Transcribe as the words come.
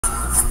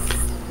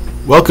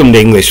Welcome to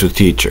English with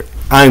Teacher.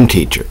 I'm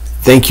Teacher.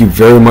 Thank you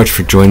very much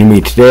for joining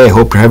me today. I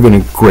hope you're having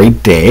a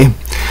great day.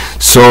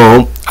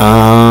 So,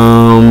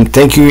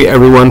 thank you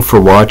everyone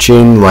for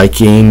watching,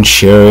 liking,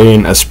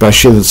 sharing,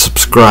 especially the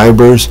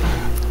subscribers.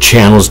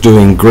 Channel's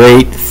doing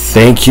great.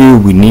 Thank you.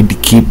 We need to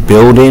keep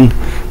building.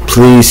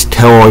 Please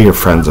tell all your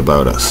friends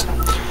about us.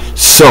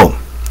 So,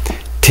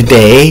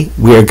 today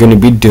we are going to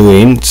be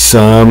doing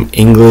some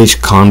English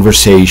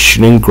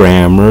conversation and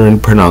grammar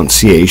and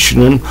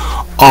pronunciation and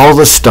all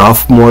the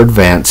stuff, more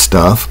advanced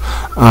stuff,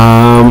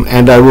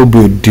 and I will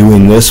be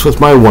doing this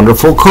with my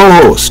wonderful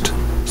co-host.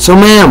 So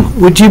ma'am,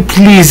 would you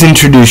please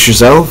introduce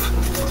yourself?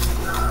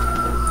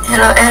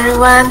 Hello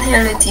everyone,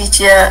 hello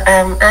teacher,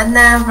 I'm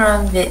Anna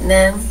from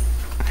Vietnam.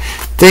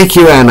 Thank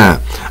you,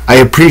 Anna. I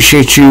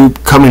appreciate you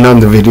coming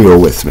on the video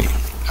with me.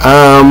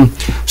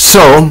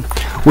 So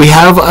we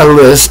have a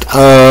list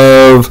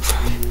of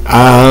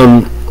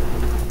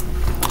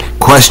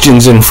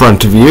questions in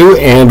front of you,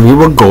 and we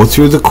will go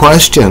through the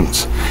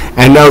questions.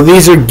 And now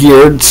these are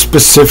geared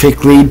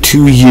specifically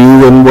to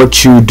you and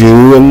what you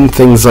do and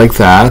things like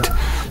that.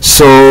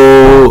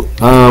 So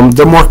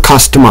they're more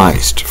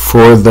customized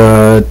for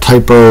the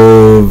type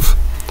of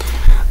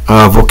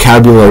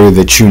vocabulary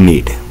that you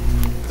need.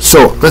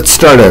 So let's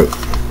start out.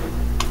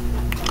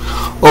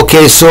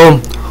 Okay, so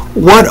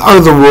what are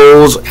the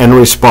roles and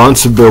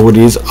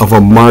responsibilities of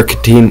a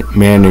marketing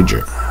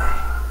manager?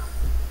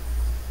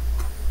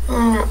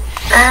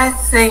 I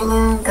think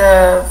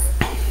the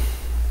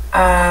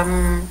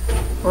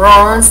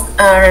roles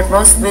and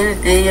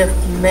responsibility of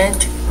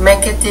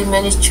marketing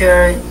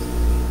manager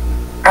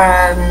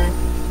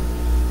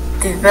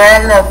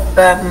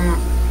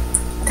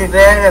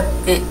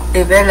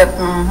develop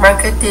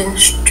marketing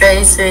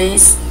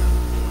strategies.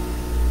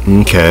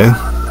 Okay.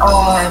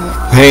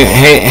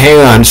 Hang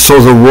on. So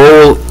the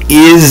role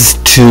is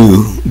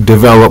to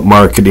develop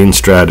marketing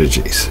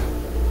strategies.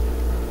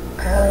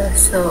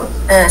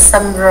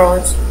 Some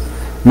roles.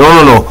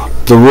 No.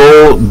 The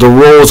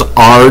roles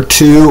are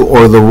to,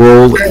 or the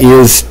role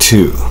is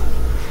to.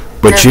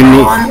 But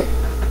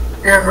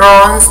the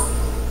roles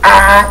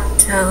are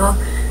to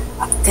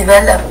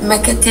develop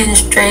marketing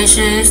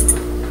strategies,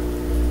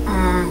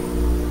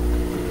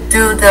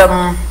 do the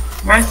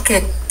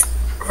market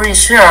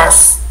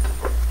research,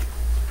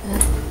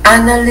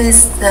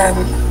 analyze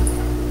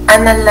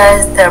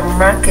the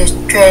market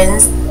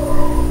trends,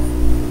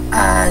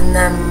 and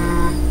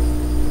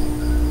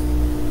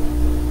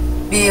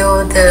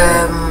build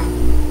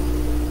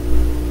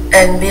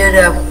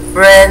a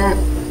brand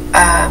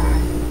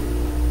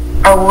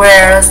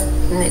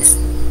awareness.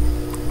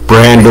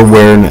 Brand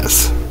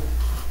awareness.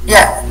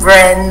 Yeah,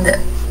 brand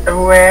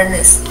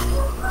awareness.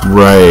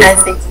 Right. I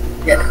think,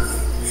 yeah.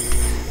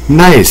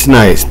 Nice.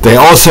 They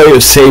also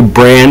say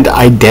brand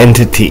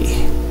identity.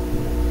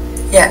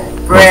 Yeah,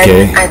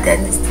 brand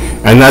identity.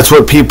 And that's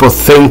what people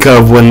think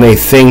of when they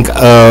think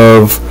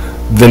of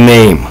the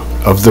name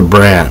of the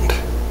brand.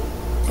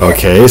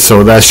 Okay,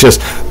 so that's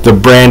just the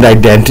brand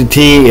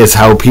identity is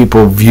how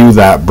people view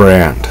that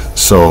brand.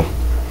 So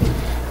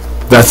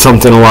that's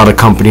something a lot of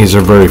companies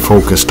are very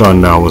focused on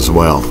now as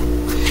well.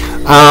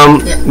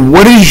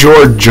 What is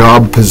your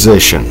job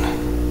position?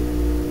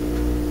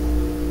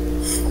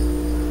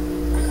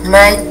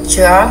 My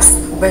job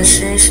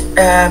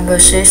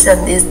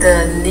position is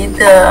the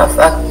leader of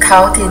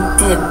accounting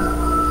team.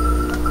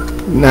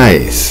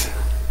 Nice.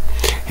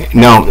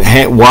 Now,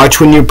 watch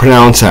when you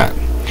pronounce that.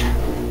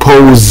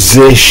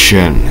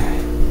 Position,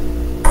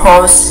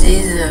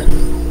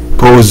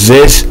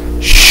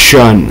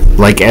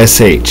 like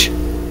SH.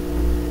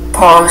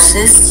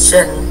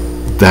 Position.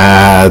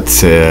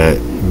 That's it.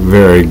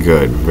 Very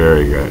good.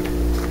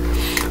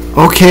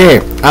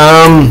 Okay.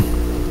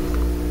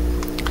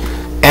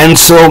 And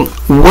so,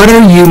 what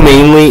are you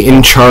mainly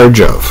in charge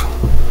of?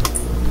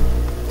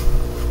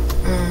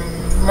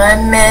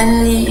 I'm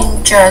mainly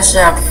in charge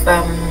of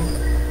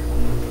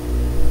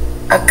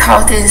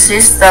accounting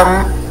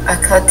system,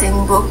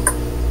 accounting book,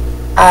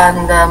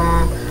 and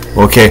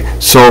okay,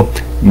 so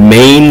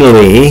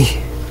mainly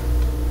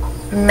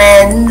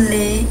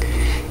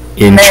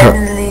in charge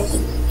of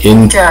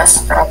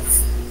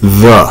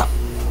the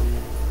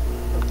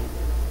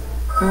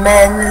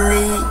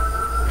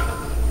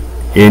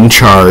in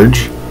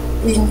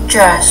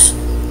charge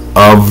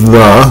of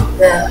the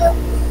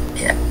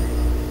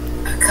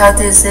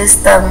accounting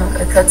system,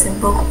 accounting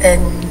book,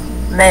 and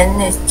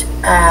manage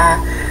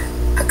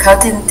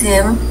accounting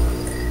team.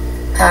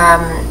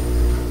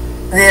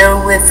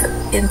 Deal with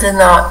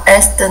internal,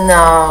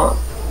 external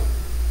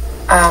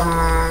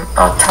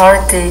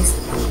authorities.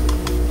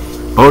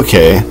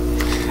 Okay,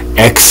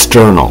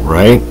 external,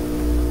 right?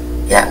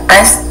 Yeah,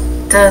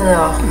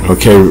 external.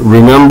 Okay,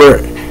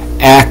 remember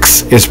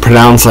X is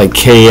pronounced like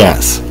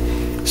KS,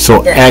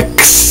 so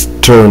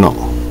external.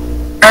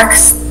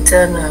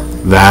 External.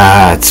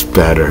 That's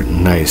better.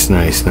 Nice.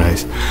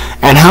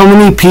 And how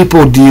many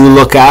people do you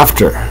look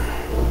after?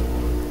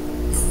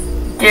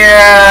 There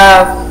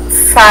are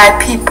 5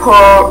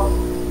 people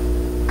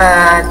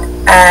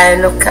I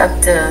look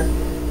after.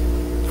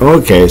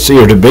 Okay, so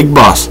you're the big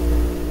boss.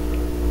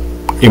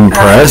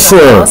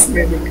 Impressive.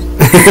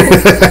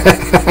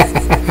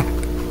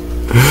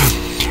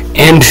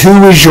 And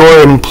who is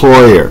your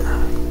employer?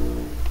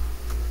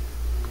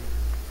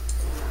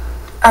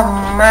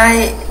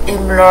 My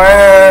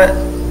employer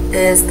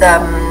is the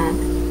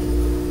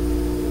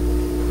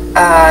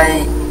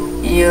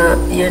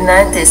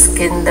United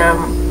Kingdom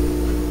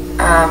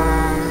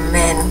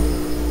man.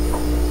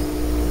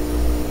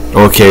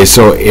 Okay,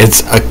 so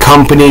it's a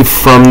company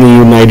from the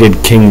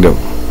United Kingdom.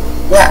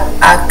 Yeah,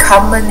 a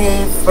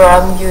company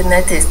from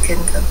United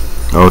Kingdom.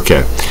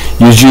 Okay.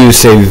 Usually you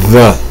say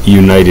the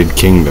United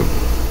Kingdom.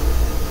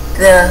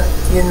 The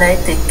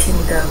United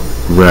Kingdom.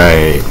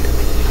 Right.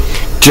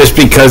 Just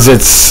because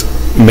it's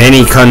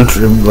many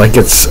countries, like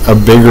it's a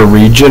bigger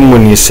region,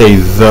 when you say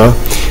the,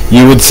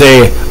 you would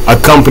say a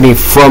company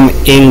from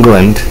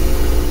England,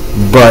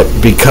 but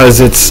because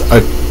it's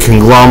a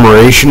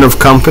conglomeration of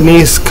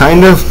companies,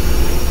 kind of,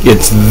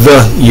 it's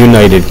the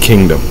United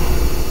Kingdom.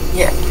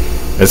 Yeah.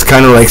 It's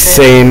kind of like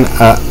saying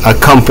a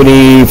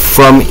company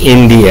from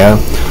India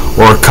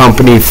or a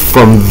company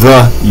from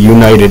the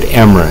United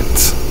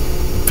Emirates,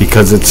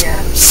 because it's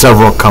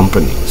several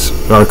companies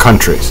or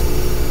countries.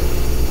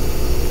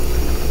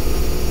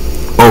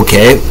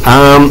 Okay.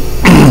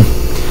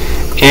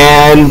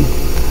 And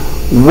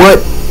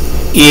what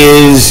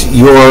is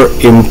your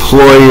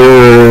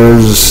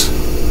employer's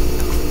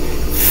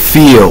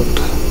field?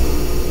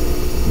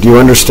 Do you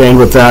understand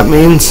what that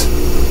means?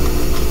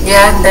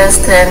 Yeah,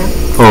 understand.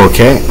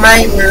 Okay.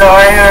 My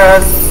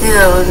employer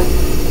field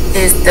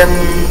is the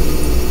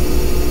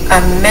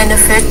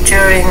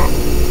manufacturing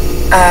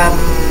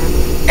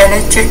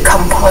electric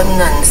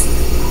components.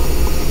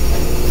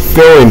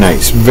 Very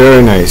nice,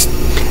 very nice.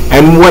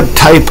 And what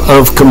type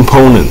of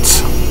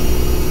components?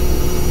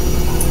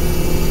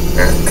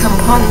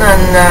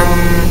 Component,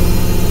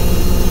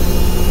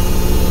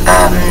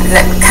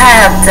 like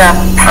kind of the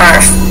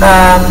parts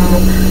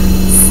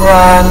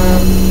from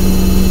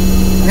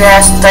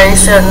gas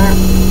station,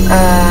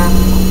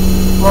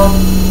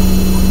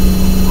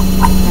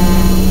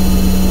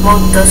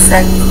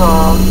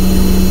 motorcycle,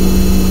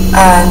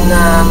 and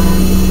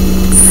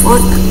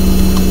food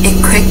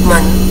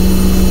equipment.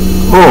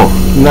 Oh,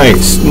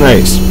 nice,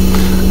 nice.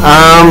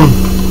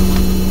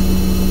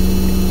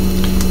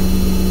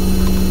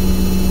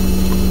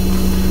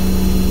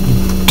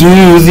 Do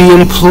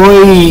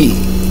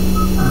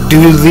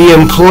the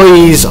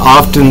employees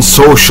often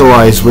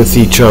socialize with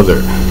each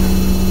other?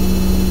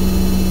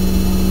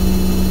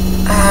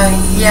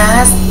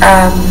 Yes.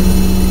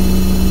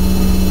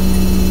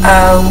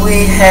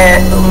 We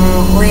have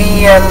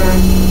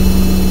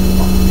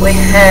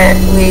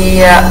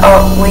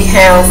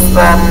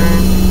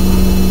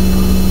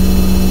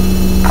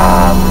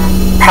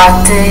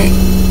party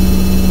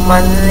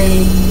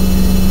monthly.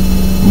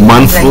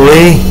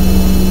 Monthly?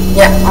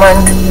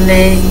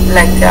 Monthly,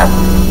 like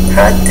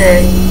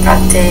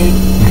party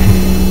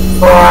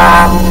for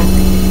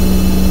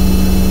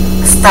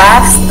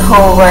staffs who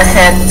will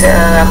have the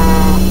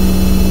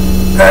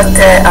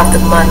birthday of the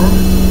month.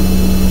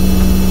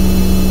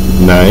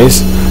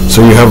 Nice.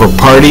 So you have a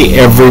party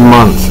every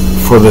month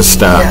for the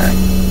staff.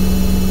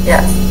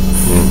 Yeah.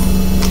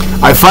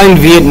 I find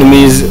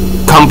Vietnamese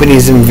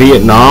companies in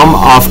Vietnam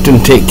often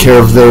take care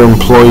of their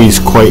employees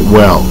quite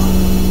well.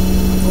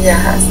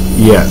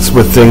 Yes,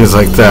 with things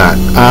like that.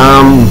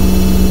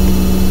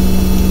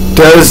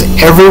 Does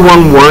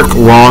everyone work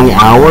long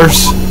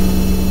hours?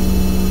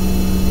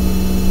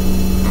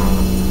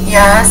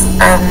 Yes,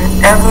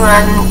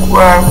 everyone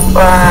works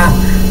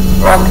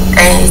from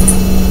 8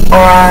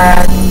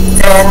 or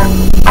 10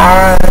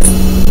 hours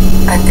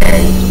a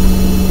day.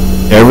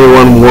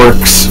 Everyone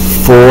works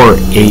for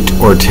 8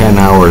 or 10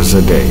 hours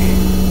a day.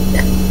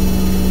 Yeah.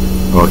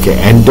 Okay,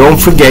 and don't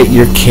forget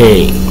your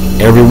K.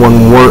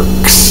 Everyone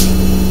works.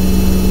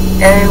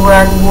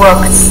 Everyone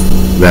works.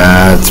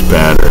 That's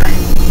better.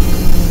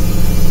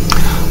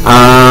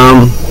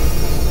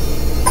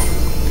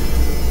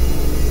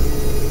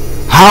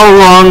 How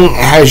long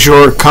has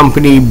your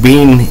company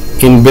been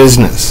in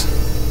business?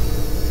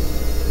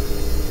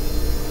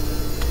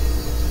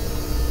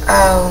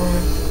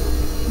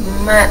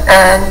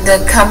 The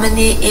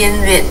company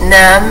in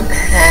Vietnam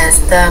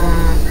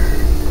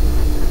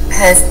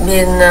has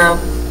been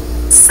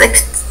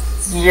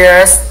 6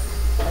 years.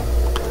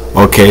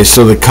 Okay,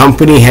 so the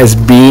company has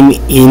been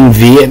in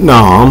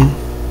Vietnam.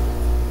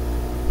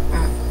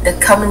 The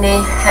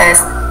company has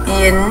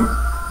been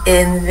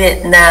in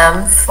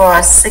Vietnam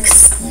for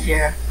 6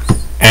 years.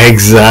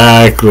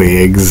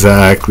 Exactly.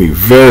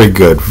 Very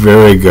good,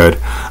 very good.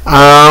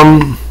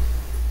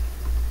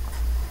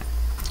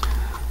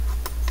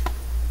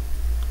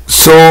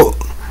 So,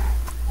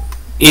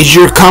 is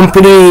your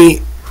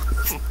company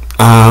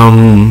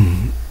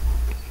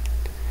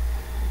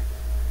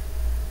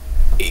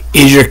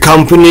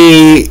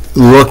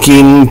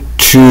looking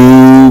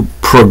to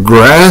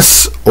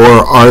progress,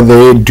 or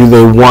do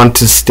they want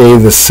to stay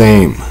the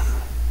same?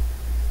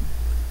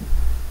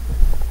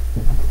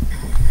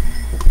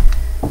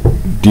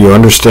 Do you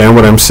understand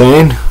what I'm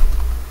saying?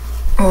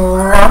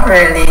 Not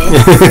really.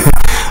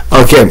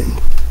 Okay.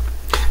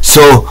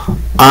 So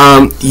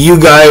you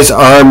guys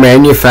are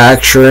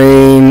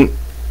manufacturing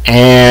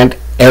and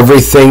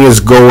everything is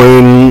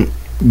going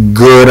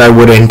good, I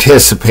would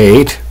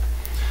anticipate.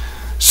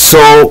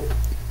 So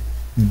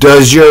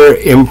does your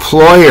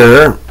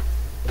employer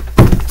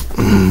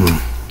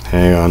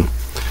hang on.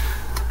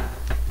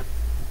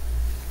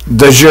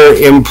 Does your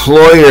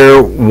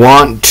employer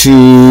want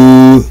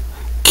to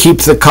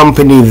keep the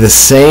company the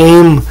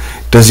same?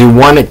 Does he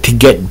want it to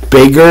get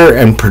bigger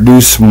and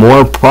produce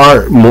more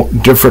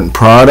different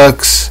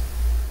products?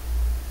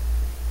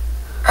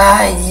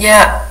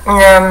 Yeah.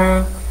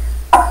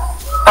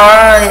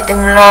 Our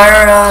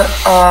employer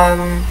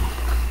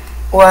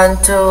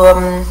want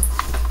to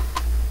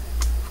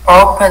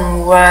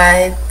open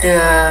wide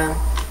the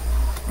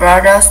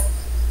products.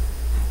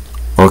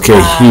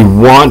 Okay, he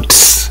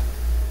wants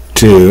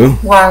to.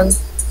 Wants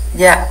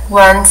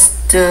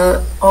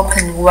to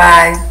open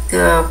wide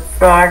the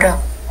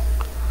product.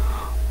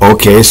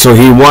 Okay, so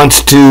he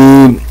wants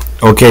to.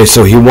 Okay,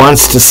 so he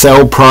wants to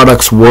sell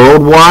products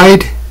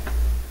worldwide.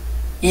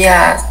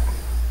 Yes.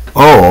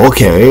 Oh,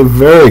 okay,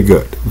 very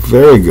good,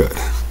 very good.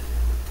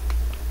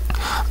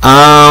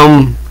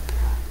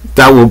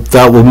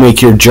 That will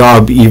make your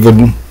job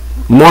even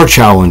more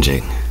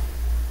challenging.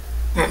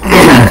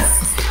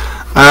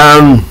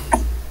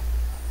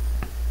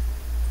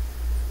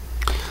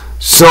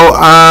 So,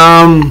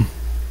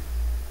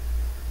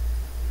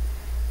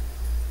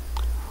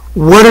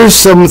 what are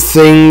some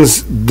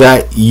things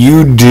that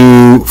you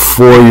do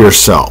for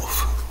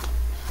yourself?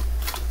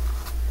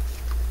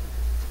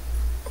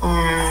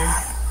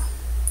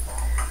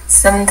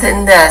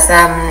 Something that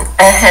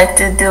I have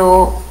to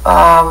do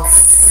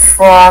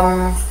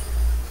from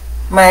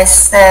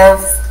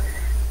myself,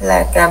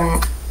 like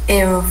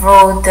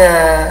improve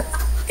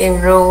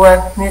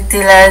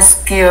multilingual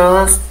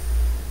skills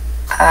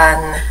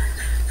and.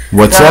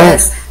 What's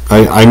that?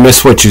 I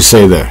miss what you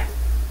say there.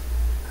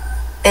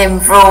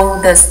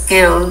 Improve the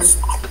skills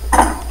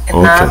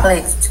and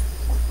knowledge.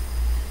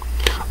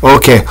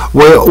 Okay.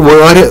 Well,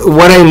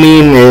 what I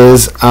mean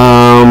is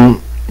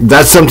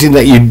that's something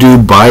that you do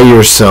by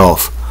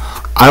yourself.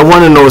 I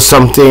want to know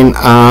something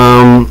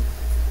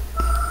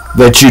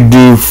that you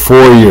do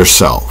for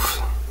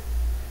yourself.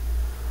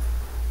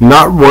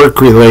 Not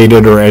work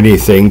related or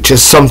anything,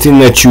 just something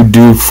that you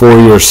do for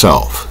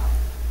yourself.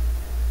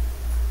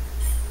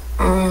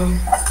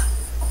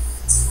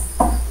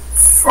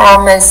 For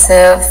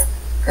myself,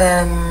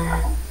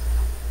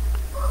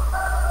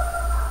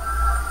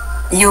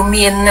 you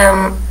mean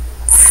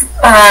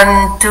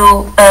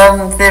to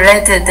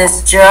related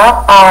this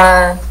job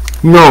or?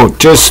 No,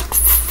 just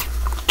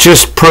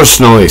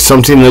personally,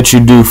 something that you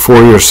do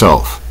for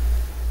yourself.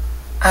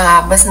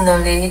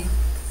 Personally.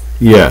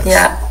 Yes.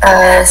 Yeah.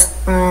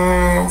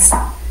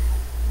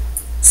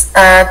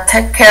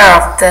 Take care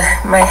of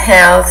my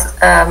health.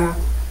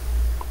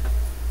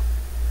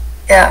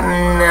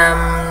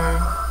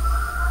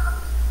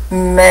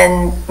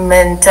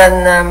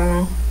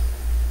 Maintain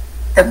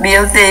the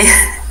beauty.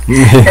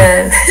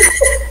 Yes.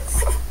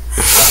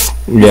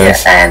 Yeah,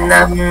 and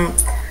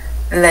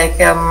like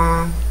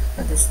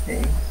what is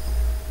it?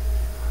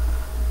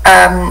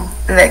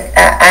 Like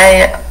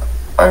I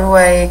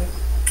always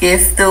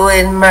give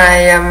doing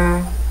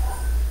my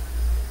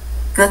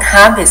good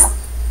habits.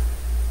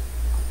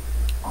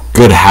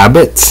 Good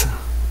habits?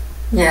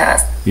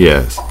 Yes.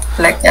 Yes.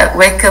 Like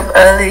wake up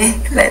early,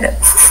 like that.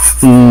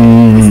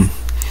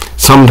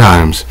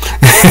 Sometimes.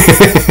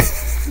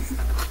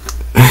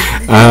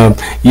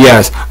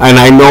 Yes, and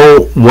I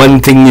know one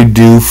thing you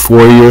do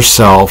for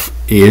yourself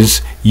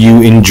is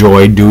you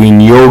enjoy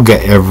doing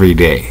yoga every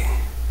day.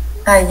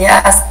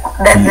 Yes,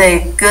 that's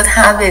a good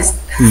habit.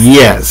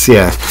 Yes,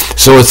 yes.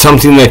 So it's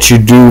something that you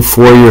do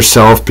for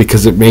yourself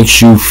because it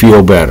makes you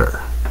feel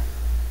better.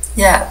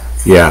 Yeah.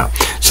 Yeah.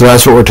 So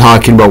that's what we're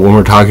talking about when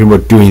we're talking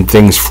about doing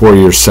things for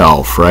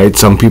yourself, right?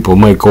 Some people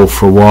might go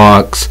for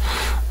walks,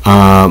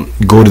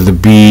 go to the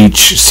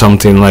beach,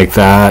 something like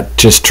that,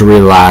 just to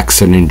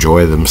relax and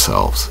enjoy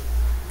themselves.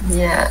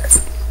 Yes.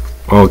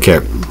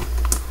 Okay.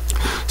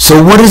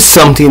 So what is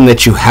something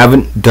that you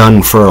haven't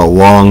done for a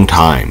long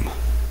time?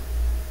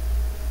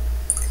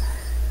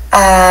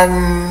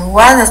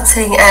 One of the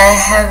things I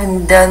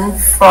haven't done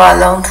for a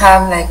long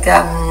time, like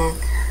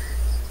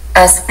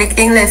speak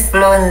English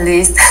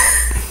fluently.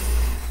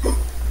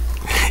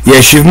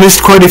 Yes, you've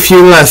missed quite a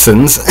few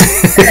lessons.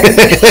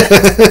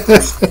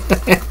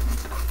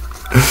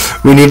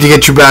 We need to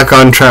get you back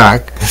on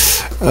track.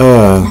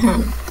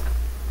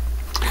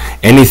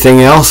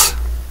 Anything else?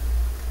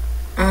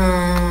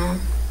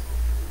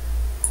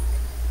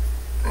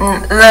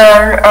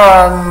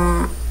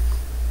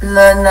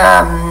 Learn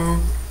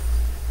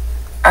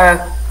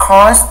a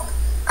course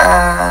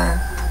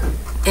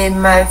in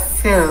my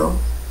field.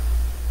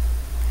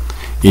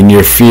 In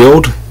your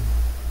field?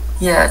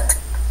 Yes,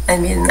 I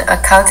mean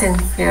accounting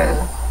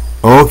field.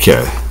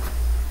 Okay.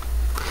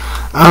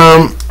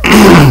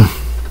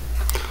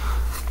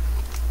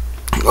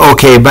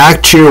 Okay,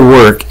 back to your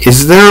work.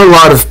 Is there a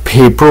lot of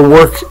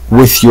paperwork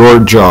with your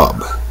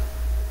job?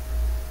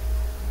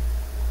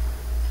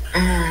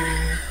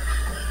 Mm.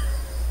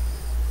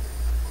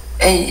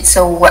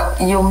 So what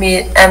you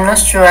mean? I'm not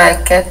sure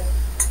I get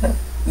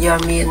your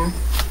mean.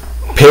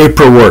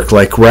 Paperwork,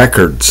 like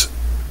records,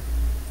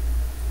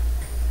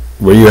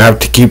 where you have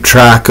to keep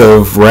track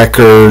of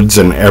records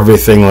and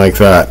everything like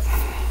that.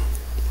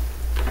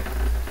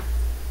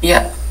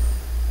 Yeah.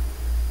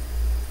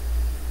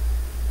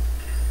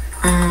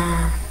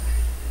 Mm.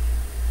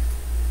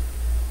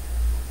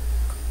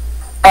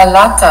 A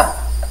lot of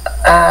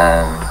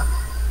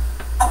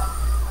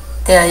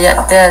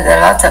there's a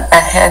lot of I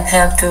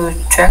have to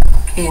track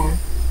in.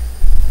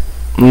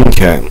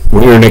 Okay,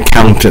 well, you're an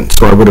accountant,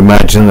 so I would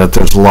imagine that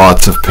there's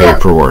lots of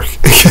paperwork.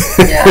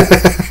 Yeah.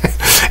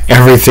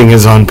 Everything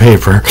is on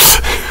paper.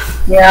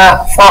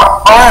 Yeah,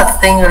 for all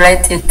things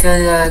related to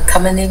the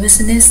company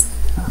business.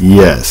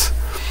 Yes.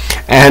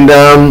 And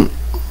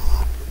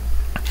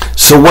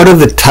so what are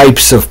the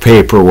types of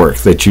paperwork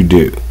that you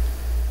do?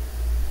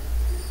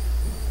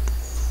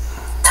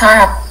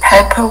 Type of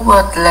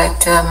paperwork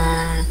like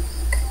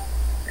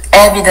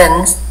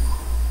evidence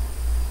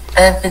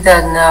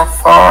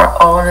for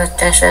all the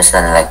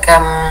transaction, like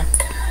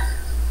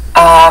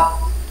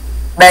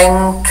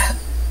bank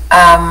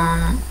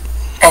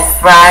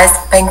advice,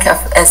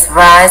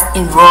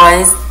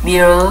 invoice,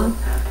 bill.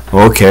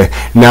 Okay.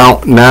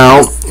 Now,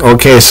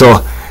 okay,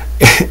 so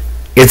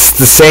it's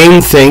the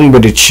same thing,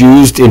 but it's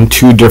used in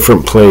two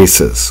different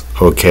places,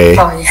 okay?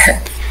 Oh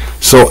yeah.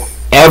 So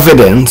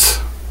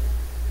evidence,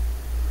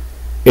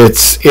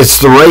 it's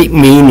the right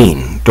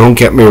meaning, don't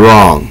get me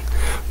wrong,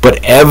 but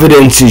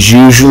evidence is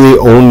usually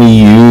only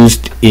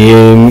used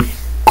in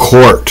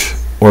court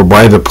or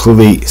by the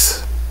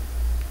police.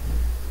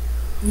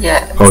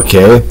 Yeah.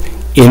 Okay?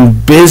 In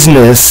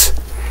business,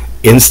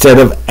 instead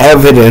of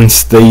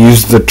evidence, they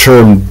use the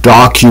term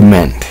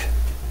document.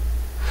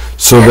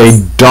 So Yes.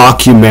 they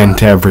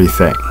document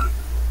everything.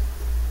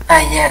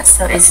 Yes,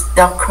 so it's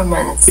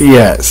documents.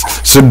 Yes.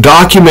 So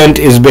document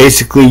is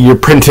basically your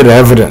printed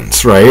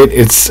evidence, right?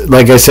 It's,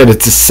 like I said,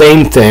 it's the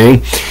same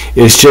thing.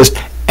 It's just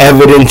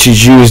evidence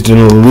is used in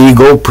a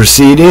legal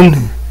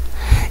proceeding.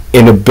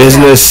 In a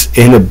business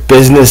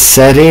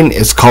setting,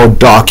 it's called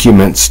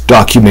documents,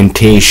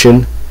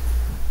 documentation.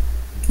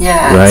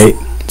 Yeah. Right?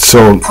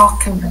 So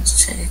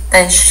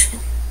documentation.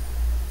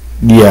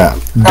 yeah,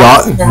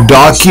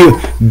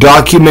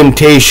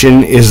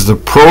 documentation is the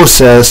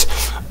process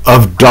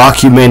of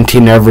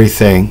documenting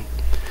everything,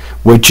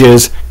 which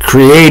is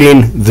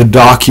creating the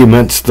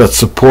documents that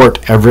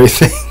support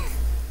everything.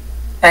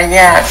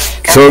 Yeah.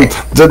 So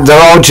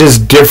they're all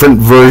just different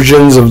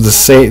versions of the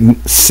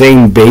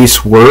same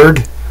base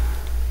word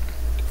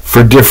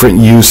for different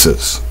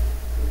uses.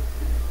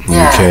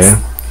 Yes. Okay.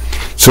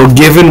 So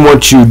given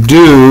what you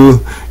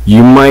do,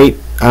 you might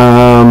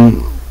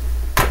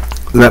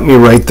let me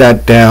write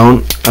that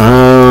down,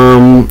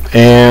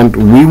 and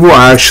we will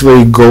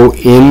actually go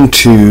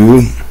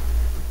into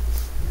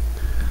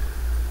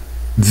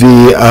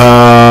the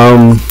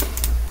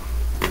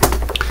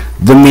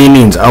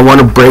meanings. I want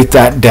to break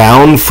that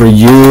down for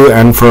you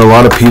and for a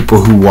lot of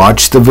people who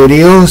watch the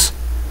videos.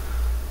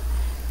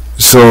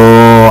 So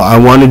I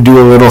want to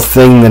do a little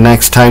thing the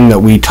next time that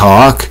we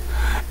talk,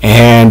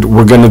 and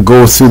we're going to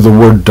go through the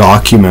word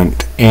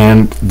document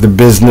and the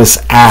business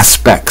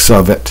aspects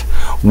of it,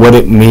 what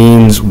it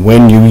means,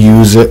 when you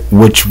use it,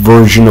 which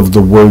version of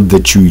the word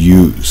that you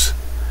use.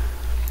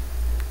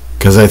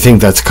 Because I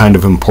think that's kind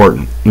of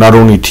important, not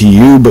only to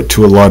you, but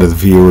to a lot of the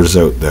viewers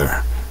out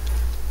there.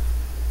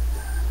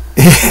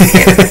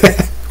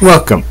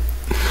 Welcome.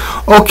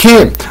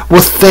 Okay,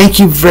 well, thank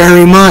you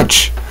very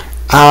much.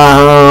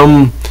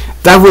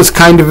 That was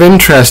kind of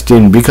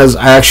interesting because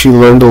I actually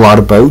learned a lot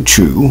about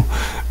you,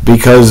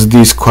 because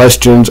these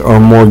questions are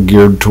more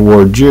geared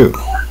towards you.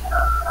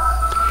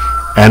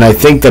 And I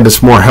think that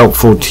it's more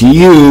helpful to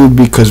you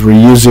because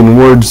we're using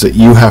words that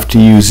you have to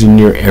use in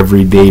your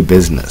everyday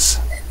business.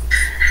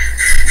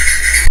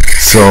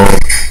 So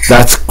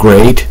that's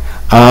great.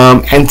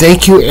 And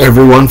thank you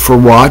everyone for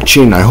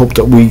watching. I hope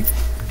that we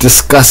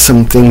discuss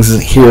some things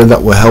here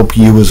that will help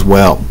you as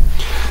well.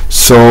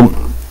 So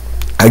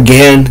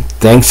again,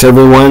 thanks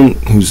everyone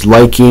who's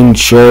liking,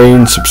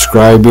 sharing,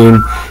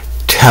 subscribing.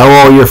 Tell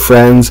all your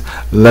friends.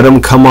 Let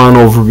them come on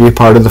over, be a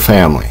part of the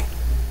family.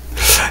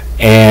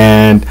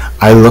 And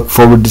I look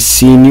forward to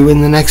seeing you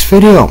in the next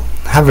video.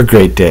 Have a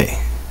great day.